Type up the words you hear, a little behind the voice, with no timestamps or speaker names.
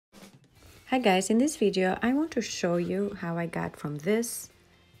Hi guys, in this video I want to show you how I got from this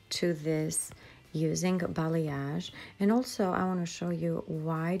to this using balayage, and also I want to show you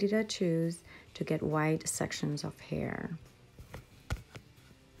why did I choose to get wide sections of hair.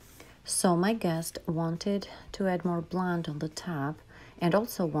 So my guest wanted to add more blonde on the top and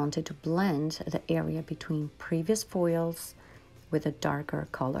also wanted to blend the area between previous foils with a darker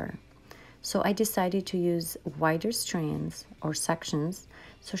color. So I decided to use wider strands or sections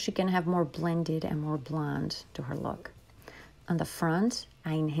so she can have more blended and more blonde to her look. On the front,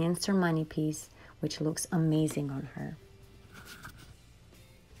 I enhanced her money piece, which looks amazing on her.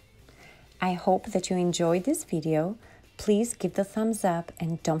 I hope that you enjoyed this video. Please give the thumbs up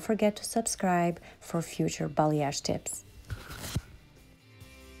and don't forget to subscribe for future balayage tips.